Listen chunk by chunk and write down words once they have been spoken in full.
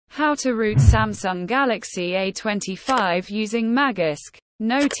How to root Samsung Galaxy A25 using Magisk.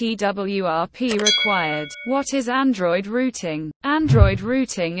 No TWRP required. What is Android rooting? Android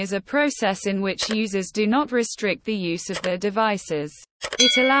rooting is a process in which users do not restrict the use of their devices.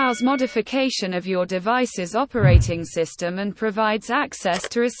 It allows modification of your device's operating system and provides access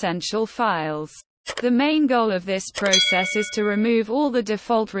to essential files. The main goal of this process is to remove all the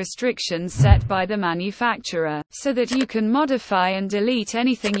default restrictions set by the manufacturer, so that you can modify and delete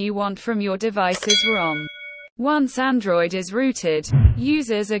anything you want from your device's ROM. Once Android is rooted,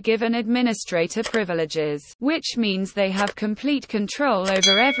 users are given administrator privileges, which means they have complete control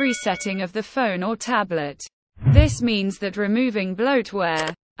over every setting of the phone or tablet. This means that removing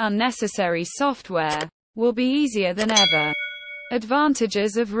bloatware, unnecessary software, will be easier than ever.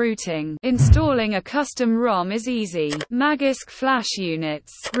 Advantages of rooting. Installing a custom ROM is easy. Magisk flash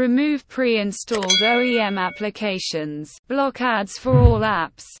units. Remove pre-installed OEM applications. Block ads for all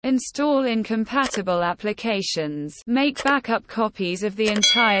apps. Install incompatible applications. Make backup copies of the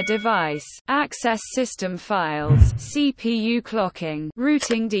entire device. Access system files. CPU clocking.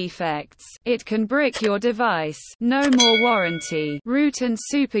 Rooting defects. It can brick your device. No more warranty. Root and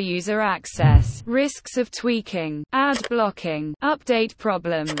superuser access. Risks of tweaking. Ad blocking. Update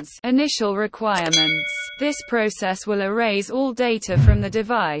problems. Initial requirements. This process will erase all data from the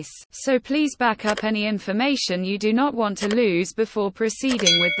device, so please back up any information you do not want to lose before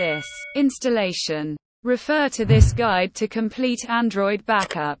proceeding with this installation. Refer to this guide to complete Android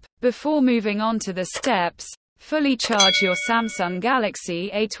backup. Before moving on to the steps, fully charge your Samsung Galaxy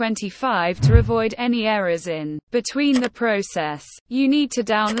A25 to avoid any errors in between the process. You need to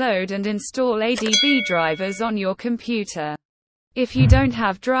download and install ADB drivers on your computer. If you don't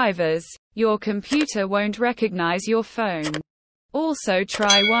have drivers, your computer won't recognize your phone. Also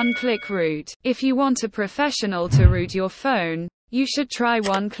try one-click root. If you want a professional to root your phone, you should try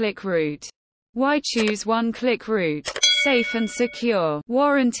one-click root. Why choose one-click root? Safe and secure.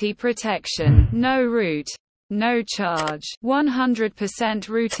 Warranty protection. No root. No charge. 100%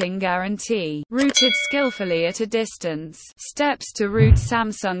 rooting guarantee. Rooted skillfully at a distance. Steps to root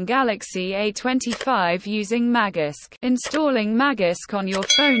Samsung Galaxy A25 using Magisk. Installing Magisk on your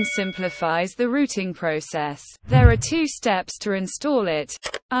phone simplifies the rooting process. There are two steps to install it: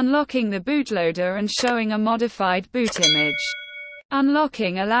 unlocking the bootloader and showing a modified boot image.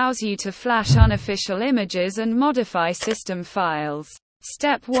 Unlocking allows you to flash unofficial images and modify system files.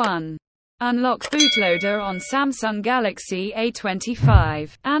 Step 1. Unlock bootloader on Samsung Galaxy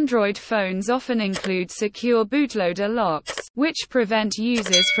A25. Android phones often include secure bootloader locks, which prevent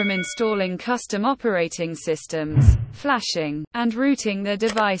users from installing custom operating systems, flashing, and rooting their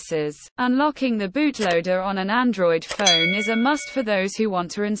devices. Unlocking the bootloader on an Android phone is a must for those who want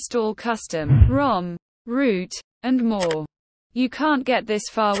to install custom ROM, root, and more. You can't get this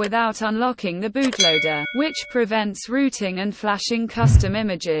far without unlocking the bootloader, which prevents rooting and flashing custom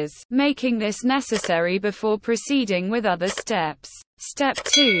images, making this necessary before proceeding with other steps. Step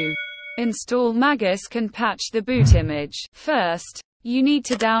 2. Install Magisk and patch the boot image. First, you need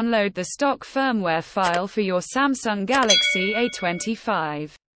to download the stock firmware file for your Samsung Galaxy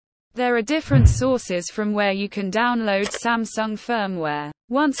A25. There are different sources from where you can download Samsung firmware.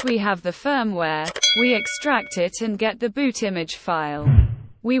 Once we have the firmware, we extract it and get the boot image file.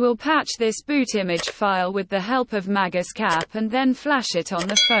 We will patch this boot image file with the help of Magisk app and then flash it on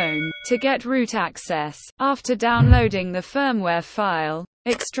the phone to get root access. After downloading the firmware file,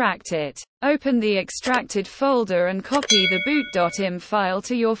 extract it. Open the extracted folder and copy the boot.im file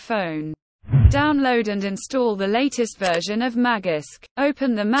to your phone. Download and install the latest version of Magisk.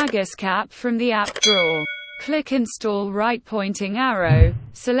 Open the Magisk app from the app drawer. Click Install right-pointing arrow,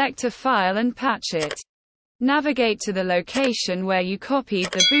 select a file and patch it. Navigate to the location where you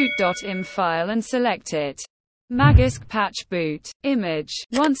copied the boot.im file and select it. Magisk patch boot image.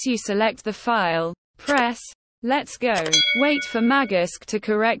 Once you select the file, press Let's go. Wait for Magisk to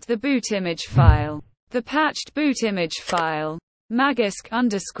correct the boot image file. The patched boot image file,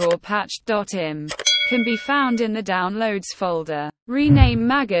 magisk_patched.im, can be found in the Downloads folder. Rename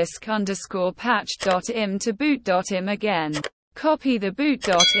magisk_patched.im to boot.im again. Copy the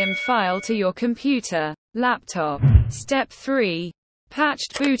boot.im file to your computer, laptop. Step 3.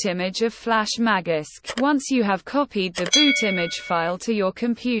 Patched boot image of Flash Magisk. Once you have copied the boot image file to your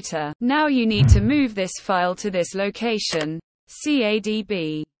computer, now you need to move this file to this location,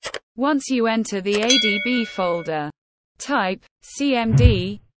 CADB. Once you enter the ADB folder, type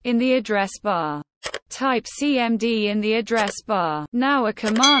CMD in the address bar. Type CMD in the address bar. Now a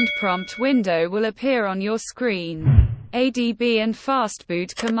command prompt window will appear on your screen. ADB and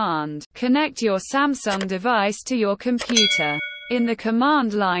fastboot command. Connect your Samsung device to your computer. In the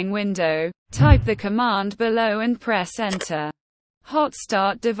command line window, type the command below and press enter. Hot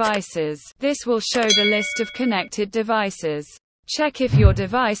start devices. This will show the list of connected devices. Check if your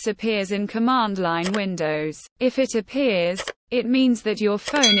device appears in command line windows. If it appears, it means that your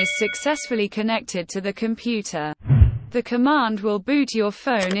phone is successfully connected to the computer. The command will boot your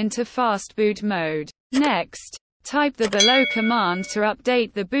phone into fast boot mode. Next, type the below command to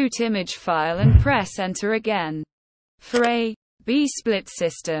update the boot image file and press enter again. For A, B split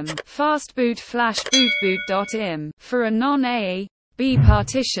system, fastboot flash bootboot.im. For a non-A, B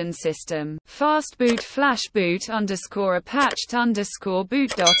partition system, fastboot flash boot _ patched _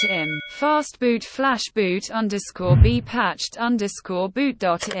 boot.im. Fastboot flash boot _ B patched _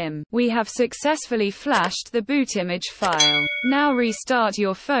 boot.im. We have successfully flashed the boot image file. Now restart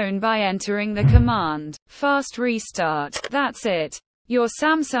your phone by entering the command fast restart. That's it. Your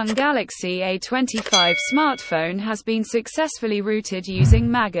Samsung Galaxy A25 smartphone has been successfully rooted using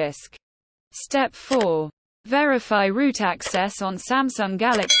Magisk. Step 4. Verify root access on Samsung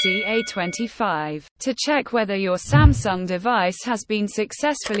Galaxy A25. To check whether your Samsung device has been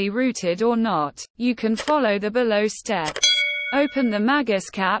successfully rooted or not, you can follow the below steps. Open the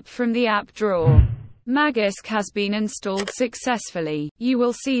Magisk app from the app drawer. Magisk has been installed successfully. You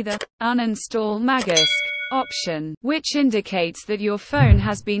will see the Uninstall Magisk option, which indicates that your phone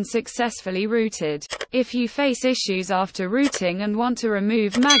has been successfully rooted. If you face issues after rooting and want to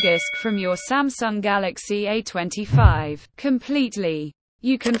remove Magisk from your Samsung Galaxy A25 completely,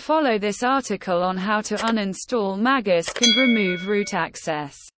 you can follow this article on how to uninstall Magisk and remove root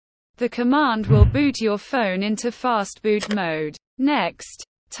access. The command will boot your phone into fast boot mode. Next,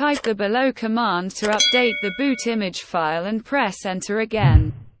 type the below command to update the boot image file and press enter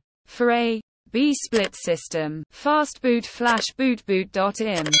again. For A, B split system, fastboot flash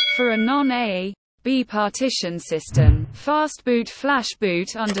bootboot.im. For a non-A, B partition system, fastboot flash boot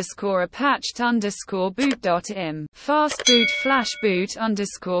 _ patched _ boot.im. Fastboot flash boot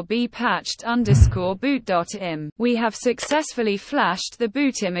 _ B patched _ boot.im. We have successfully flashed the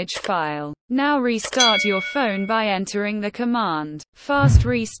boot image file. Now restart your phone by entering the command fast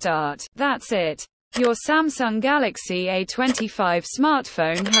restart. That's it. Your Samsung Galaxy A25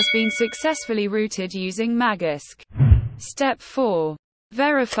 smartphone has been successfully rooted using Magisk. Step 4.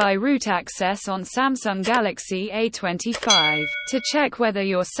 Verify root access on Samsung Galaxy A25. To check whether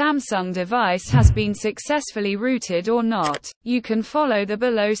your Samsung device has been successfully rooted or not, you can follow the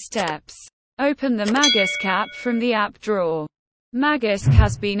below steps. Open the Magisk app from the app drawer. Magisk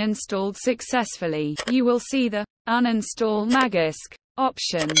has been installed successfully. You will see the Uninstall Magisk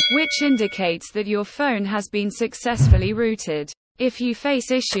option, which indicates that your phone has been successfully rooted. If you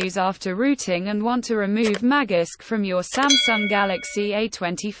face issues after rooting and want to remove Magisk from your Samsung Galaxy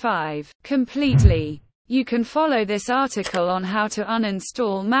A25 completely, you can follow this article on how to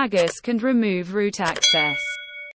uninstall Magisk and remove root access.